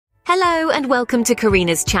Hello and welcome to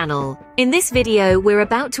Karina's channel. In this video, we're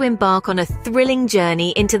about to embark on a thrilling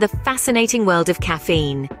journey into the fascinating world of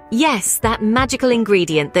caffeine. Yes, that magical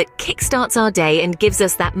ingredient that kickstarts our day and gives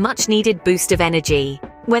us that much-needed boost of energy.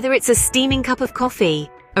 Whether it's a steaming cup of coffee,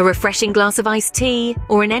 a refreshing glass of iced tea,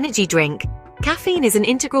 or an energy drink, caffeine is an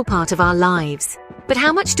integral part of our lives. But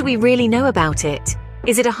how much do we really know about it?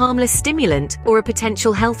 Is it a harmless stimulant or a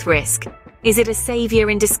potential health risk? Is it a savior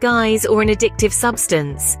in disguise or an addictive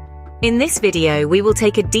substance? In this video, we will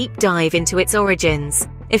take a deep dive into its origins,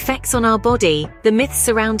 effects on our body, the myths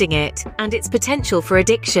surrounding it, and its potential for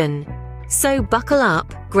addiction. So buckle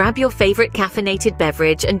up, grab your favorite caffeinated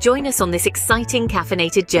beverage, and join us on this exciting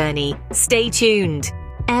caffeinated journey. Stay tuned!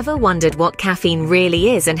 Ever wondered what caffeine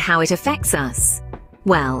really is and how it affects us?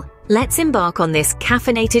 Well, let's embark on this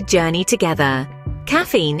caffeinated journey together.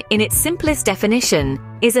 Caffeine, in its simplest definition,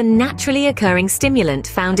 is a naturally occurring stimulant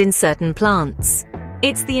found in certain plants.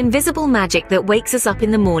 It's the invisible magic that wakes us up in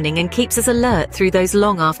the morning and keeps us alert through those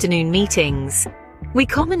long afternoon meetings. We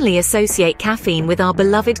commonly associate caffeine with our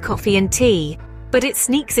beloved coffee and tea, but it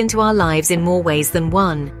sneaks into our lives in more ways than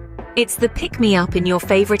one. It's the pick-me-up in your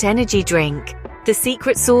favorite energy drink, the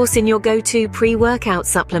secret sauce in your go-to pre-workout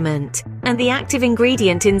supplement, and the active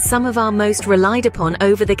ingredient in some of our most relied-upon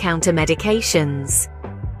over-the-counter medications.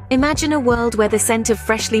 Imagine a world where the scent of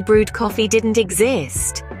freshly brewed coffee didn't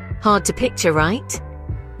exist. Hard to picture, right?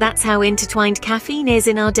 That's how intertwined caffeine is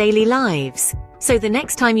in our daily lives. So the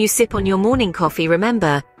next time you sip on your morning coffee,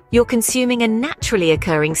 remember, you're consuming a naturally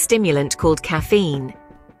occurring stimulant called caffeine.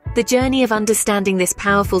 The journey of understanding this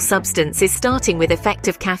powerful substance is starting with the effect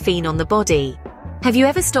of caffeine on the body. Have you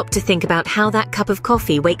ever stopped to think about how that cup of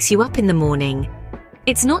coffee wakes you up in the morning?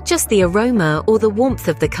 It's not just the aroma or the warmth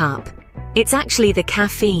of the cup. It's actually the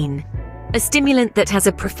caffeine, a stimulant that has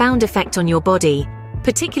a profound effect on your body,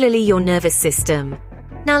 particularly your nervous system.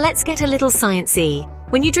 Now let's get a little sciencey.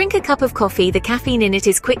 When you drink a cup of coffee, the caffeine in it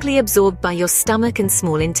is quickly absorbed by your stomach and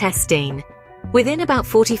small intestine. Within about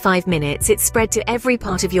 45 minutes, it's spread to every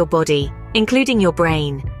part of your body, including your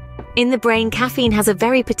brain. In the brain, caffeine has a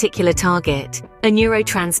very particular target, a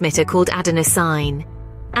neurotransmitter called adenosine.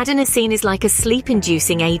 Adenosine is like a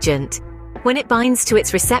sleep-inducing agent. When it binds to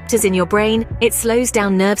its receptors in your brain, it slows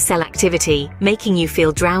down nerve cell activity, making you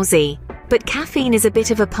feel drowsy. But caffeine is a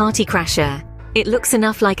bit of a party crasher. It looks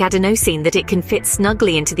enough like adenosine that it can fit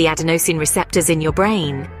snugly into the adenosine receptors in your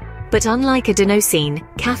brain. But unlike adenosine,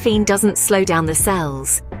 caffeine doesn't slow down the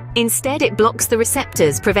cells. Instead, it blocks the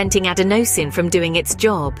receptors, preventing adenosine from doing its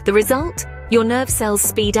job. The result? Your nerve cells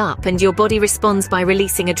speed up and your body responds by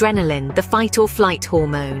releasing adrenaline, the fight or flight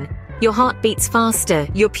hormone. Your heart beats faster,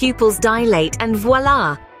 your pupils dilate, and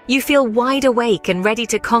voila! You feel wide awake and ready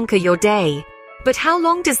to conquer your day. But how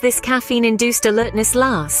long does this caffeine-induced alertness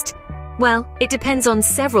last? Well, it depends on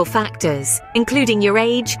several factors, including your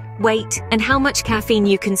age, weight, and how much caffeine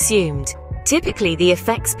you consumed. Typically, the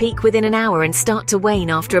effects peak within an hour and start to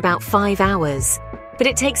wane after about 5 hours. But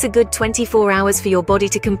it takes a good 24 hours for your body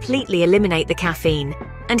to completely eliminate the caffeine.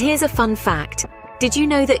 And here's a fun fact. Did you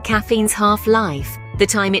know that caffeine's half-life, the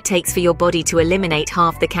time it takes for your body to eliminate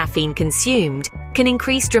half the caffeine consumed, can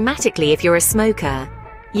increase dramatically if you're a smoker?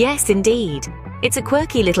 Yes, indeed. It's a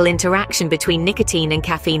quirky little interaction between nicotine and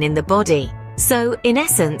caffeine in the body. So, in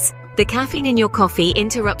essence, the caffeine in your coffee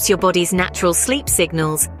interrupts your body's natural sleep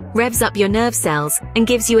signals, revs up your nerve cells, and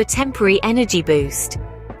gives you a temporary energy boost.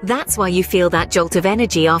 That's why you feel that jolt of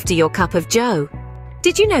energy after your cup of joe.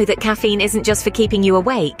 Did you know that caffeine isn't just for keeping you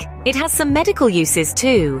awake? It has some medical uses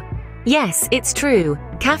too. Yes, it's true.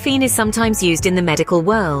 Caffeine is sometimes used in the medical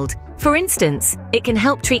world. For instance, it can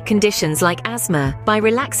help treat conditions like asthma by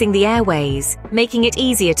relaxing the airways, making it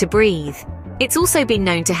easier to breathe. It's also been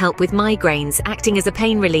known to help with migraines, acting as a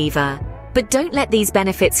pain reliever. But don't let these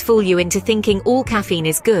benefits fool you into thinking all caffeine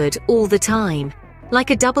is good all the time. Like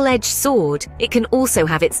a double-edged sword, it can also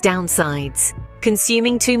have its downsides.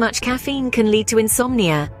 Consuming too much caffeine can lead to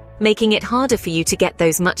insomnia, making it harder for you to get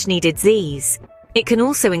those much-needed Z's. It can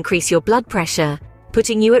also increase your blood pressure,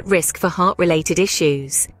 putting you at risk for heart-related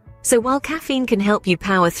issues. So while caffeine can help you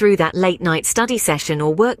power through that late-night study session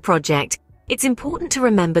or work project, it's important to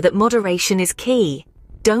remember that moderation is key.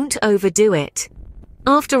 Don't overdo it.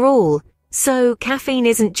 After all, so caffeine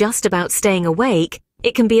isn't just about staying awake,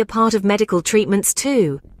 it can be a part of medical treatments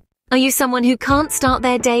too. Are you someone who can't start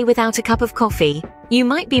their day without a cup of coffee? You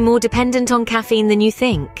might be more dependent on caffeine than you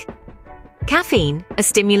think. Caffeine, a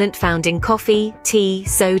stimulant found in coffee, tea,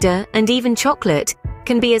 soda, and even chocolate,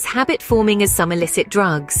 can be as habit-forming as some illicit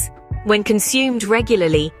drugs. When consumed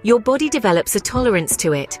regularly, your body develops a tolerance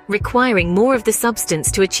to it, requiring more of the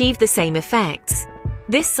substance to achieve the same effects.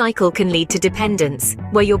 This cycle can lead to dependence,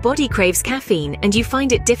 where your body craves caffeine and you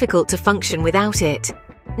find it difficult to function without it.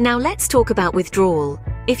 Now let's talk about withdrawal.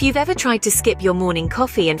 If you've ever tried to skip your morning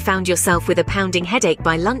coffee and found yourself with a pounding headache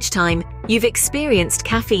by lunchtime, you've experienced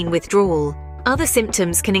caffeine withdrawal. Other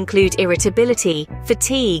symptoms can include irritability,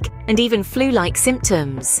 fatigue, and even flu-like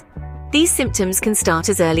symptoms. These symptoms can start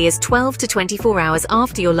as early as 12 to 24 hours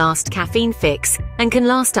after your last caffeine fix and can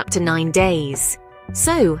last up to 9 days.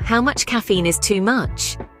 So, how much caffeine is too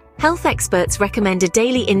much? Health experts recommend a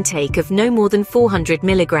daily intake of no more than 400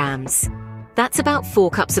 milligrams. That's about 4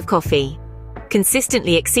 cups of coffee.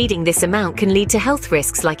 Consistently exceeding this amount can lead to health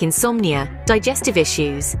risks like insomnia, digestive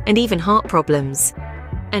issues, and even heart problems.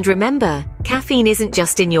 And remember, caffeine isn't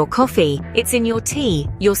just in your coffee, it's in your tea,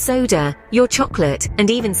 your soda, your chocolate, and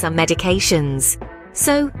even some medications.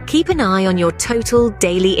 So, keep an eye on your total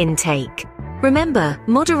daily intake. Remember,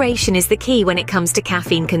 moderation is the key when it comes to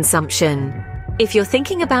caffeine consumption. If you're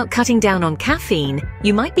thinking about cutting down on caffeine,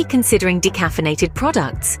 you might be considering decaffeinated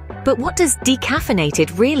products. But what does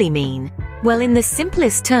decaffeinated really mean? Well, in the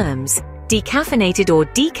simplest terms, decaffeinated or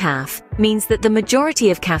decaf means that the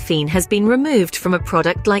majority of caffeine has been removed from a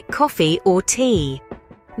product like coffee or tea.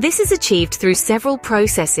 This is achieved through several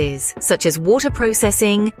processes, such as water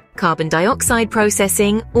processing, carbon dioxide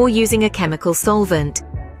processing, or using a chemical solvent.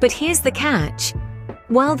 But here's the catch.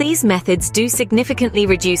 While these methods do significantly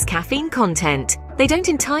reduce caffeine content, they don't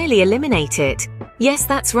entirely eliminate it. Yes,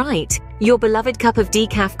 that's right. Your beloved cup of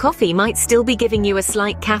decaf coffee might still be giving you a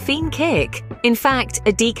slight caffeine kick. In fact,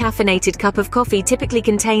 a decaffeinated cup of coffee typically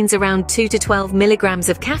contains around 2 to 12 milligrams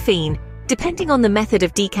of caffeine, depending on the method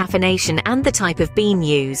of decaffeination and the type of bean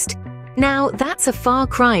used. Now, that's a far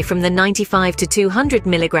cry from the 95 to 200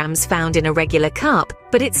 milligrams found in a regular cup,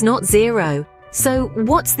 but it's not zero. So,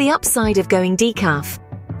 what's the upside of going decaf?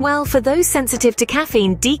 Well, for those sensitive to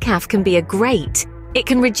caffeine, decaf can be a great. It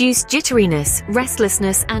can reduce jitteriness,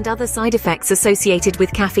 restlessness, and other side effects associated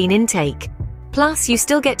with caffeine intake. Plus, you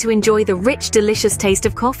still get to enjoy the rich, delicious taste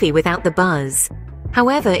of coffee without the buzz.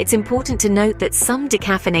 However, it's important to note that some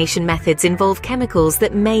decaffeination methods involve chemicals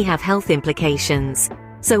that may have health implications.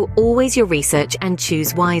 So always your research and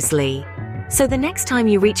choose wisely. So the next time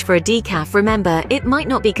you reach for a decaf, remember, it might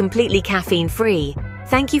not be completely caffeine-free.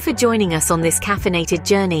 Thank you for joining us on this caffeinated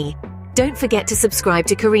journey. Don't forget to subscribe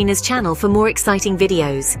to Karina's channel for more exciting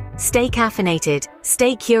videos. Stay caffeinated,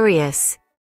 stay curious.